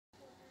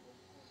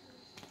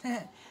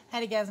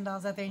Howdy guys and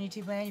dolls out there in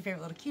YouTube land, your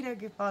favorite little keto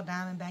goofball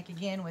Diamond back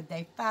again with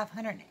day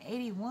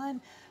 581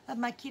 of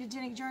my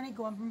ketogenic journey,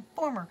 going from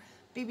former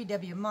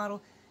BBW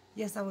model.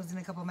 Yes, I was in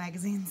a couple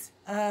magazines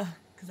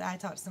because I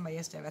talked to somebody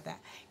yesterday about that.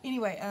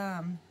 Anyway,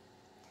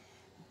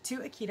 to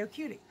a keto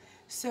cutie.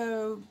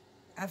 So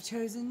I've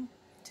chosen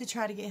to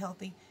try to get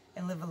healthy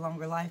and live a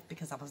longer life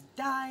because I was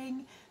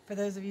dying. For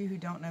those of you who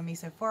don't know me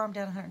so far, I'm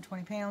down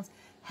 120 pounds,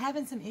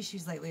 having some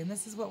issues lately, and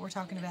this is what we're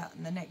talking about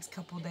in the next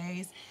couple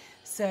days.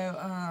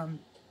 So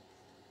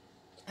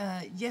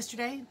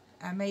yesterday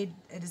I made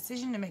a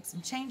decision to make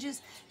some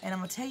changes, and I'm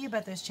going to tell you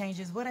about those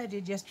changes, what I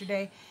did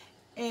yesterday,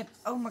 and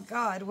oh my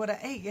God, what I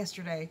ate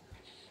yesterday.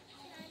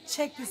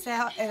 Check this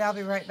out, and I'll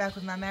be right back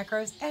with my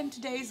macros and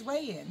today's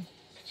weigh-in.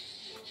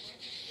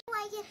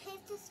 Like and hit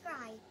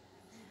subscribe.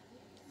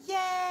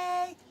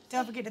 Yay!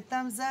 Don't forget to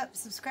thumbs up,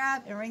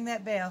 subscribe, and ring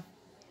that bell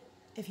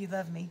if you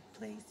love me,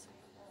 please.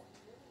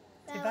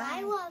 Well, Goodbye.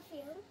 I love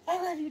you.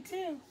 I love you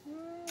too.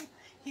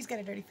 He's got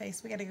a dirty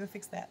face. We got to go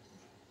fix that.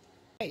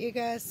 All right, you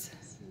guys.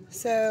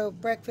 So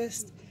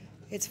breakfast,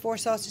 it's 4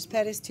 sausage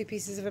patties, 2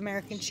 pieces of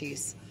American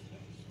cheese.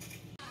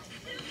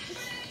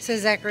 So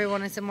Zachary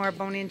wanted some more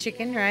bone-in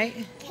chicken,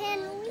 right?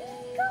 Can we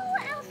go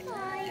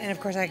outside? And of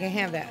course I can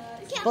have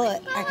that. Can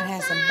But we go I can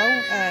have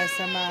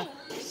outside?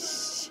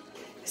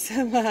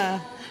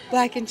 some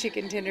blackened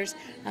chicken tenders.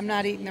 I'm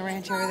not eating the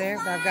ranch over there,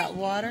 but I've got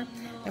water.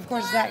 And of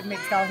course Zach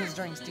mixed all his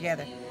drinks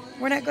together.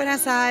 We're not going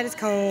outside. It's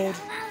cold.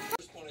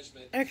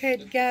 Okay,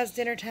 guys,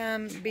 dinner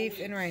time, beef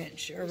and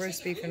ranch, or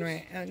roast beef and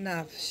ranch.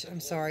 No, I'm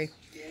sorry.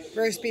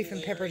 Roast beef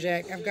and pepper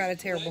jack. I've got a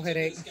terrible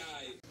headache.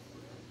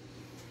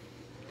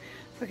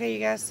 Okay, you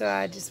guys, so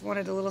I just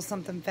wanted a little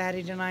something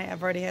fatty tonight.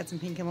 I've already had some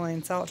pink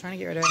Himalayan salt trying to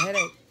get rid of a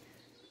headache.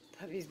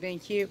 Puppy's being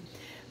cute.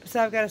 So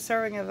I've got a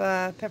serving of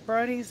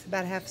pepperonis,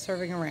 about half a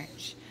serving of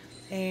ranch.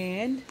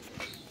 And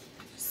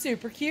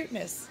super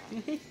cuteness.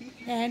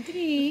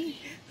 Anthony,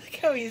 look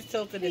how he's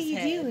tilted his head.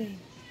 What are you doing?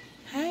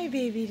 Hi,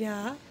 baby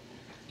doll.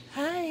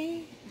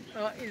 Hi.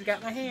 Oh, he's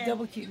got my hand.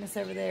 Double cuteness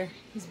over there.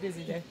 He's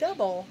busy though.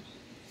 Double?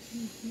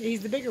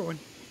 He's the bigger one.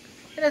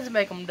 It doesn't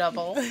make him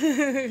double.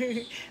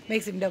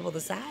 Makes him double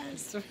the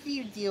size. What are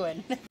you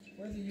doing?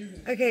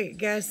 Okay,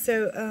 guys,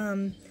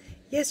 so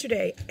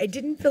yesterday I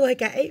didn't feel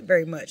like I ate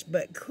very much,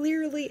 but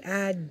clearly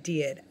I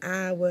did.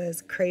 I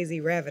was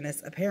crazy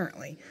ravenous,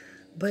 apparently.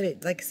 But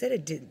it, like I said,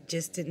 it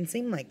just didn't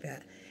seem like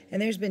that.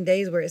 And there's been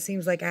days where it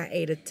seems like I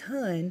ate a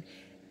ton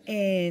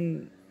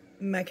and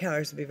my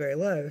calories would be very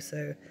low.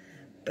 So,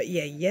 but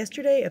yeah,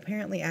 yesterday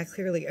apparently I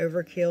clearly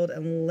overkilled,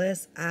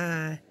 unless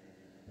I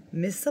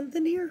missed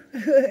something here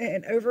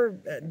and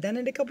overdone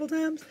it a couple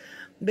times.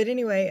 But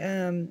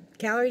anyway,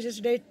 calories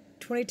yesterday,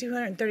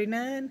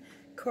 2,239,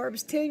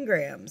 carbs 10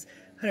 grams,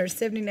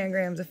 179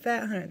 grams of fat,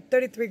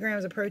 133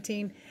 grams of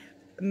protein,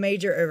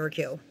 major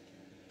overkill.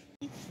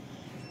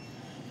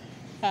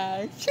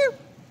 Achoo!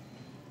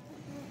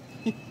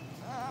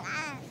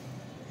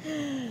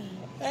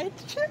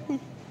 Achoo!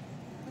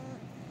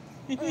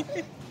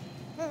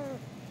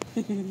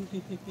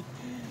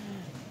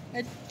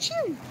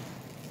 Achoo!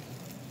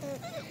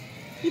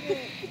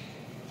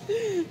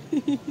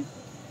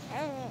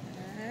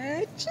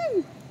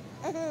 Achoo!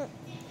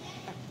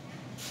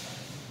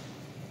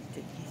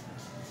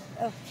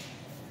 Oh,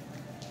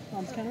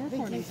 Mom's kind of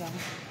recording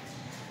something.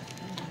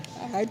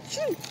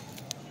 Achoo!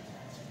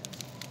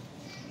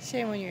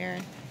 shame on you,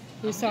 Aaron.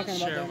 He was talking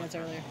about donuts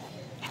earlier.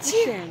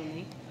 Achoo! Sharing with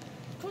me.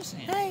 Of course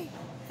I am. Hey,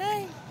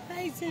 hey,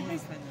 hey, Sydney. Clean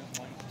those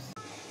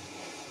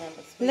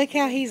wipes. Look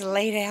how he's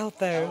laid out,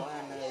 though. Oh,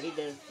 I know. He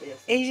does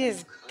this. He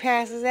just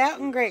passes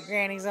out in Great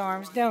Granny's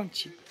arms,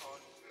 don't you?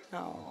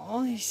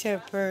 Oh, he's so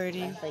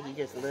pretty. I think he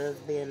just loves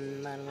being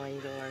in my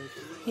wings arms.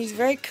 He's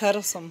very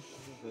cuddlesome.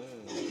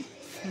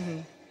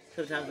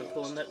 Sometimes I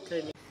pull him up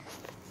to me.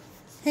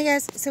 Hey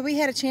guys, so we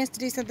had a chance to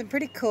do something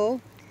pretty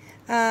cool.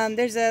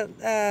 There's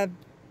a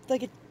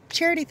like a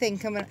charity thing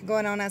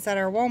going on outside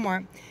our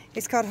Walmart.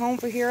 It's called Home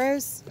for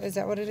Heroes. Is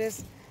that what it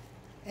is?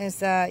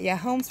 It's yeah,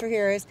 Homes for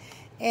Heroes,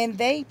 and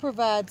they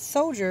provide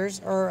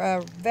soldiers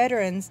or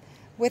veterans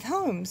with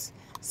homes.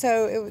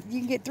 So you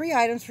can get 3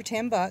 items for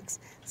 $10.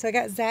 So I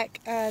got Zach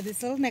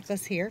this little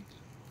necklace here.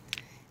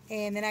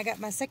 And then I got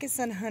my second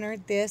son, Hunter,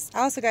 this.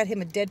 I also got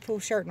him a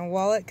Deadpool shirt and a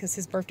wallet because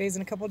his birthday's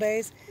in a couple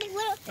days. I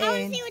want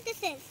to see what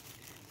this is.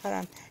 Hold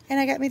on. And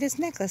I got me this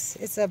necklace.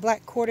 It's a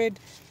black corded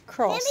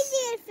cross. Let me see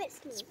if it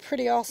fits me. It's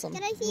pretty awesome.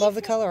 Can I see Love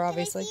if the color,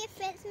 obviously. Can I see if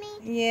it fits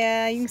me?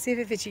 Yeah, you can see if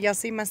it fits you. Y'all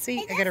see my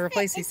seat? I got to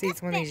replace these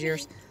seats one of these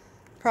years.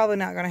 Probably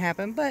not going to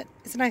happen, but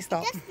it's a nice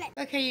thought.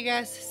 Okay, you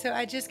guys. So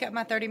I just got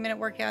my 30-minute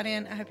workout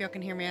in. I hope y'all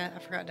can hear me. I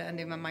forgot to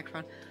undo my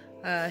microphone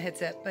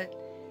headset, but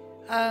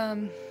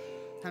I'm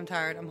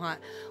tired. I'm hot.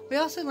 We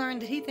also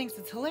learned that he thinks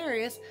it's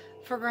hilarious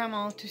for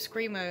Grandma to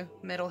screamo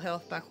mental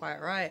health by Quiet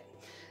Riot.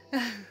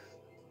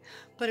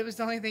 But it was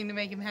the only thing to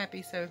make him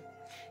happy, so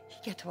he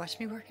got to watch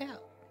me work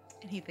out.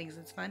 And he thinks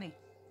it's funny.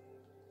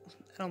 I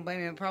don't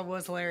blame him. It probably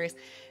was hilarious.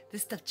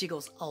 This stuff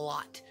jiggles a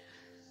lot.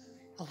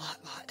 A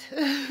lot.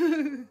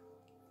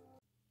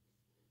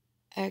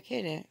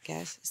 Okay,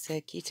 guys.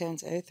 So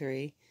Ketones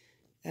 03.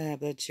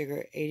 Blood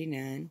sugar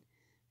 89.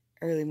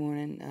 Early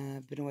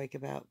morning. Been awake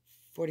about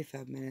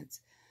 45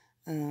 minutes.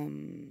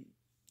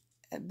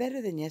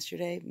 Better than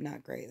yesterday.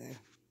 Not great though.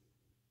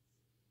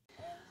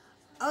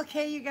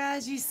 Okay, you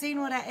guys, you seen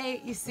what I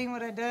ate, you seen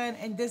what I done,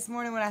 and this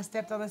morning when I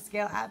stepped on the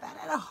scale, I about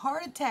had a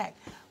heart attack.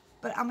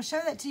 But I'm gonna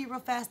show that to you real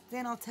fast,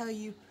 then I'll tell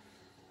you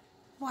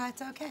why it's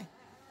okay.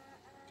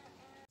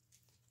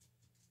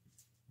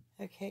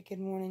 Okay, good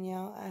morning,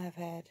 y'all. I have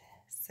had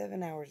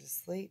 7 hours of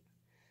sleep,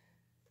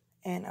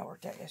 and I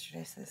worked out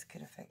yesterday, so this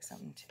could affect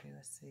something too.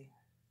 Let's see.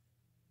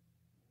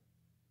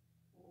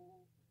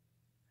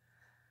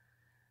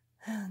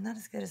 Not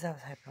as good as I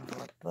was hoping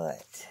for,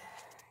 but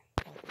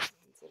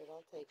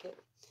I'll take it.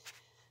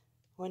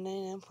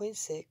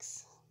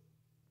 199.6.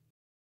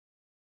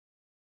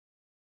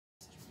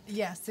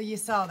 Yeah, so you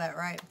saw that,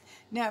 right?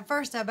 Now, at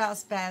first, I about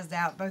spazzed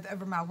out, both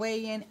over my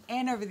weigh-in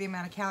and over the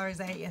amount of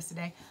calories I ate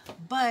yesterday.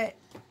 But,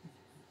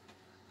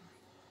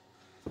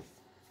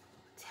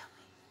 tell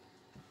me.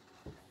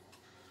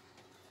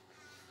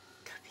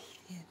 Come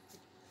in.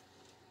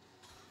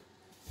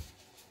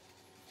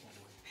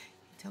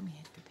 Tell me I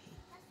had to pee.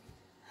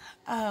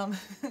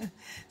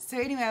 So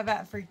anyway, I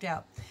about freaked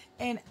out.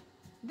 And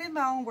then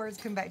my own words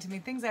come back to me.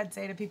 Things I'd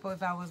say to people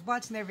if I was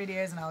watching their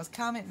videos and I was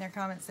commenting in their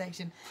comment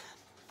section.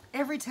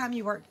 Every time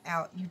you work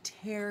out, you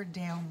tear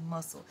down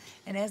muscle.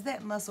 And as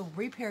that muscle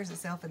repairs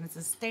itself, and it's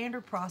a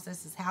standard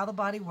process, is how the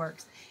body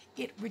works,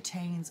 it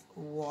retains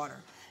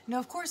water. Now,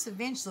 of course,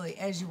 eventually,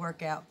 as you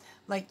work out,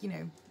 like, you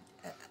know,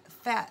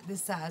 fat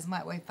this size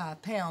might weigh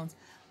 5 pounds,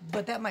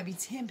 but that might be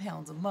 10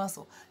 pounds of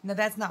muscle. Now,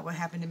 that's not what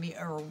happened to me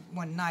over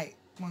one night,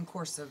 one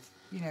course of,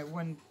 you know,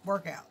 one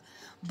workout.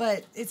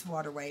 But it's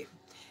water weight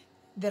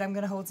that I'm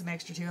going to hold some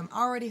extra to. I'm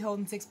already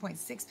holding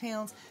 6.6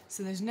 pounds,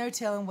 so there's no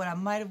telling what I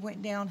might have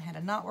went down had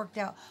I not worked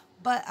out,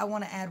 but I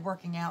want to add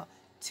working out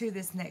to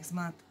this next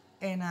month,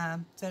 and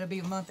so it'll be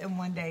a month and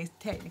 1 day,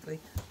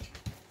 technically.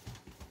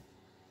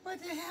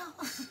 What the hell?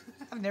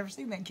 I've never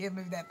seen that kid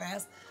move that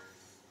fast.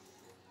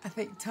 I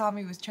think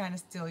Tommy was trying to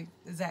steal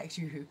Zach's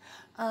yoo-hoo.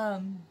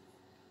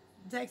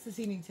 Zach says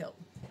he needs help.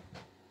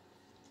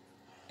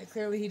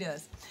 Clearly he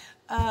does.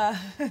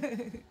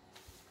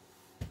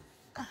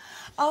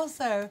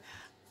 Also,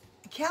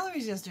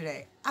 calories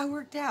yesterday. I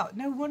worked out.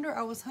 No wonder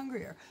I was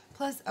hungrier.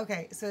 Plus,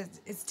 okay, so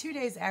it's 2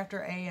 days after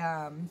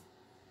a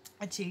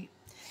cheat.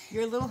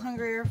 You're a little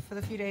hungrier for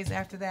the few days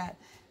after that.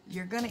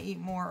 You're going to eat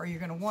more, or you're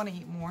going to want to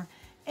eat more.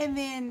 And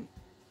then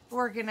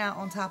working out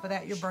on top of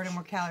that, you're burning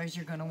more calories.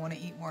 You're going to want to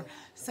eat more.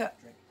 So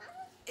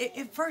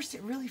at first,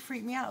 it really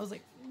freaked me out. I was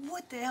like,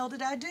 what the hell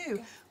did I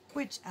do?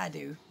 Which I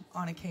do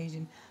on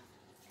occasion.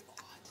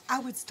 I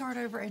would start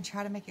over and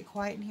try to make it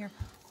quiet in here.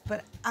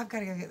 But I've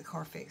got to go get the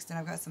car fixed, and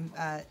I've got some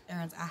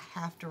errands I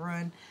have to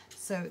run.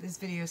 So this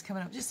video is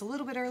coming up just a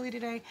little bit early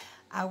today.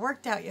 I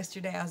worked out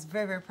yesterday. I was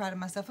very, very proud of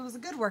myself. It was a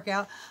good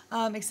workout,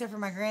 except for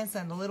my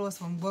grandson, the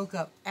littlest one, woke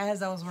up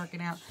as I was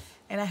working out,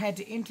 and I had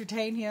to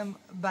entertain him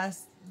by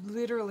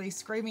literally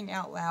screaming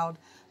out loud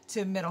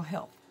to mental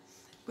health,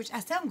 which I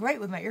sound great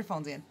with my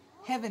earphones in.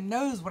 Heaven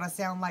knows what I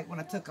sound like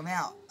when I took him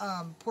out.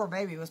 Poor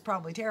baby was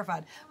probably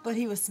terrified, but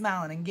he was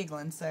smiling and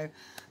giggling, so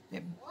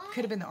it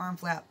could have been the arm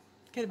flap.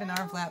 Could have been the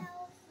arm flap.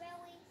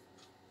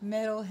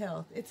 Mental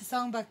Health. It's a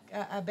song by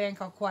a band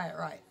called Quiet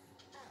Right.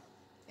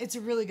 It's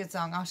a really good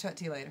song. I'll show it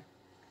to you later.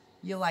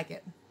 You'll like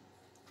it.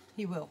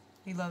 He will.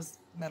 He loves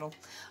metal.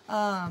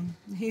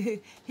 He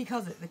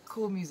calls it the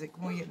cool music.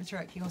 When we get in the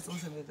truck, he wants to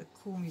listen to the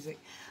cool music.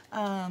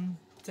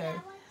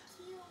 So,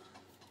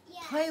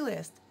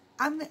 playlist.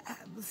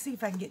 Let's see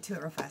if I can get to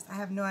it real fast. I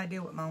have no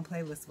idea what my own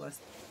playlist was.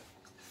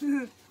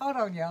 Hold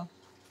on, y'all.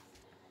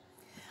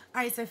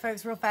 Alright, so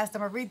folks, real fast,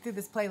 I'm going to read through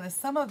this playlist.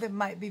 Some of them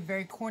might be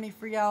very corny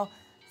for y'all.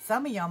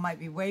 Some of y'all might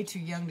be way too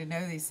young to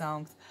know these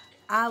songs.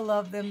 I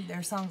love them.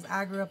 They're songs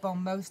I grew up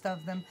on, most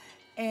of them.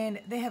 And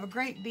they have a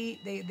great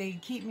beat. They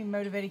keep me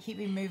motivated, keep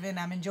me moving.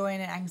 I'm enjoying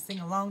it. I can sing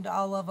along to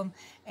all of them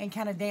and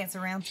kind of dance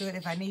around to it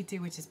if I need to,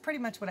 which is pretty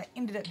much what I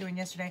ended up doing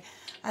yesterday.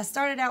 I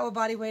started out with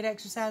body weight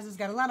exercises,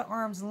 got a lot of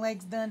arms and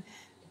legs done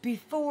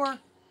before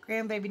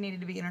grandbaby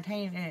needed to be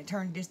entertained, and it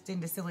turned just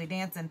into silly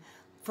dancing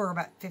for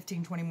about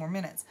 15-20 more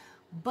minutes.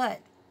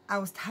 But I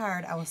was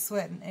tired, I was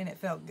sweating, and it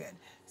felt good.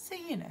 So,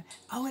 you know.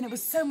 Oh, and it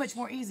was so much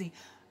more easy.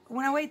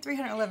 When I weighed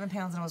 311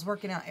 pounds and I was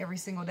working out every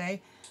single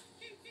day,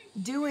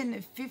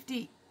 doing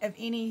 50 of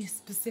any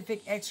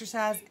specific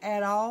exercise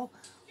at all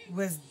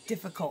was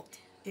difficult.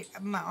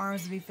 My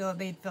arms would be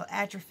they'd feel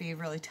atrophied,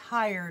 really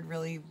tired,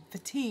 really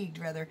fatigued,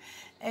 rather.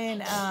 And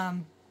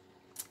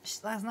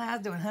last night I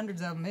was doing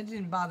hundreds of them. It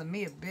didn't bother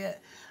me a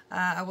bit.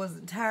 I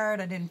wasn't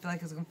tired. I didn't feel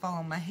like I was going to fall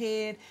on my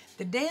head.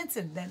 The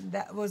dancing,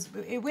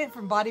 it went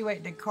from body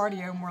weight to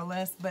cardio more or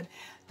less, but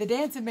the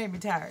dancing made me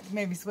tired. It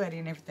made me sweaty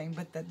and everything.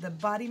 But the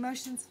body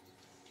motions,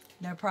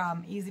 no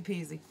problem. Easy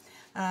peasy.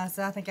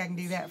 So I think I can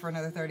do that for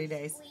another 30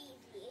 days.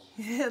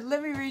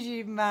 Let me read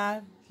you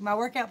my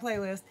workout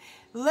playlist.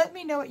 Let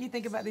me know what you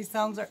think about these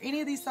songs. Are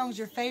any of these songs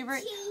your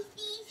favorite?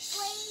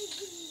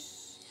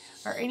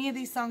 Are any of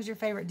these songs your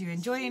favorite? Do you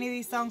enjoy any of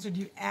these songs, or do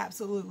you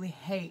absolutely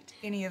hate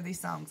any of these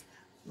songs?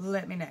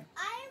 let me know.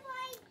 I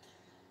like.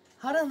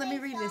 Hold on, let me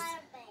read this.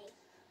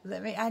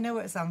 I know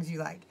what songs you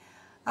like.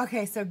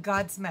 Okay, so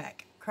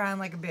Godsmack, Crying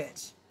Like a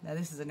Bitch. Now,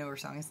 this is a newer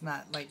song. It's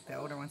not like the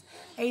older ones.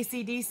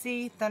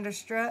 AC/DC,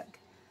 Thunderstruck.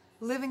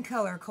 Living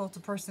Color, Cult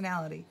of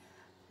Personality.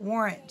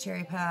 Warrant,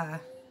 Cherry Pie.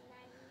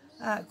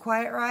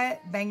 Quiet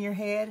Riot, Bang Your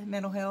Head,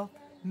 Mental Health.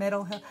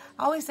 I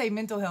always say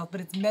mental health, but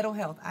it's mental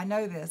health. I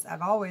know this.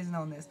 I've always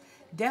known this.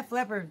 Def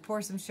Leppard,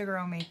 Pour Some Sugar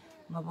on Me.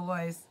 My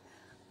boys.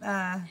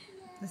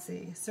 Let's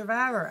see.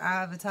 Survivor,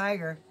 Eye of the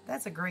Tiger.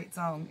 That's a great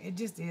song. It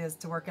just is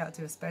to work out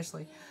to,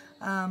 especially.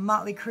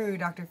 Motley Crue,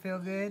 Dr.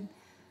 Feelgood.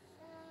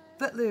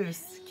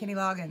 Footloose, Kenny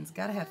Loggins.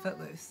 Gotta have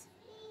Footloose.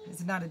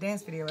 It's not a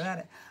dance video without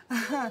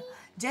it.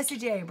 Jessie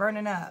J,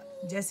 Burning Up.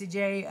 Jessie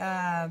J,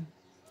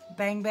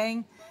 Bang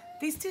Bang.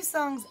 These two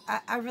songs,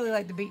 I really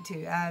like the beat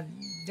to.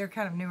 They're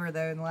kind of newer,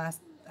 though, in the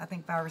last, I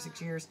think, 5 or 6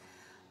 years.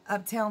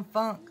 Uptown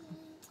Funk,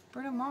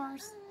 Bruno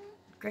Mars.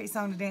 Great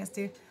song to dance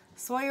to.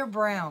 Sawyer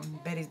Brown,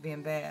 Betty's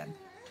Being Bad.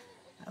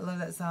 I love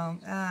that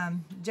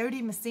song.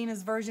 Jody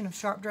Messina's version of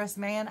Sharp Dressed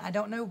Man. I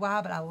don't know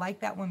why, but I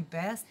like that one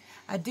best.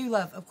 I do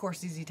love, of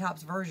course, ZZ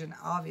Top's version.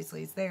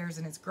 Obviously, it's theirs,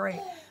 and it's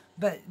great.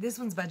 But this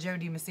one's by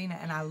Jody Messina,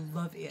 and I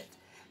love it.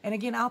 And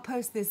again, I'll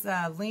post this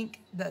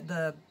link,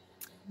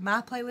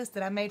 my playlist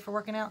that I made for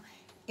working out,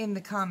 in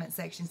the comment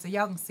section. So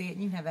y'all can see it,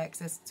 and you can have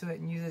access to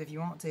it and use it if you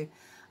want to.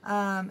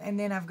 And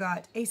then I've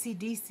got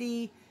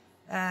AC/DC,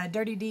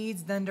 Dirty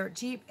Deeds, Done Dirt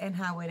Cheap, and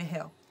Highway to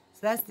Hell. So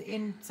that's the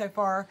end so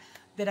far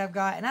that I've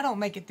got. And I don't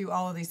make it through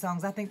all of these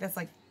songs. I think that's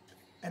like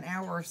an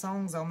hour of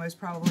songs almost,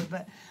 probably.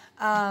 But,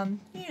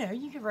 you know,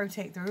 you can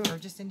rotate through or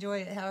just enjoy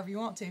it however you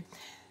want to.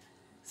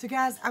 So,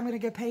 guys, I'm going to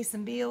go pay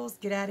some bills,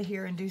 get out of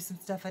here, and do some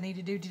stuff I need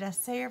to do. Did I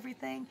say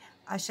everything?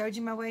 I showed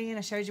you my weigh-in.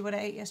 I showed you what I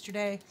ate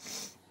yesterday.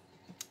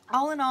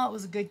 All in all, it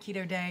was a good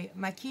keto day.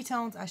 My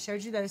ketones, I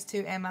showed you those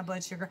two, and my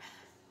blood sugar.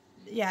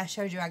 Yeah, I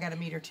showed you I got a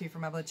meter, too, for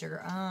my blood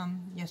sugar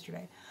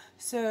yesterday.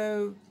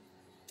 So,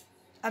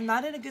 I'm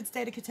not in a good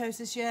state of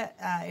ketosis yet.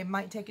 It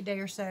might take a day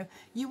or so.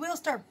 You will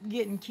start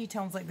getting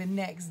ketones like the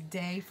next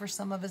day for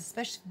some of us,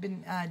 especially if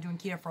you've been doing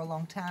keto for a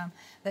long time.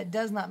 That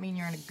does not mean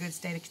you're in a good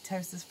state of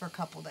ketosis for a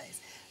couple days.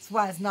 That's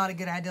why it's not a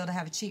good idea to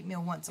have a cheat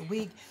meal once a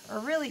week or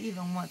really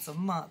even once a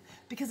month,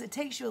 because it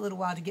takes you a little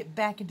while to get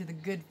back into the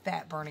good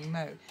fat burning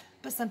mode.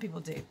 But some people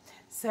do.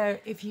 So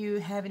if you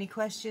have any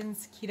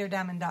questions,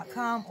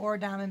 ketodiamond.com or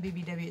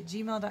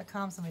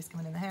diamondbbw@gmail.com. Somebody's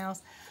coming in the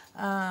house.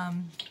 Oh,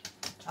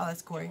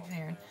 that's Corey and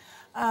Aaron.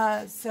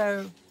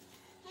 So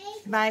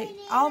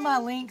all my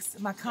links,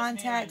 my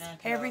contacts,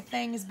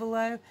 everything is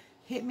below.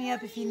 Hit me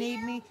up if you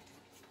need me.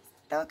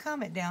 Throw a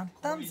comment down,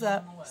 thumbs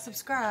up,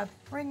 subscribe,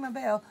 ring my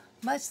bell.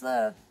 Much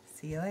love.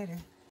 See you later.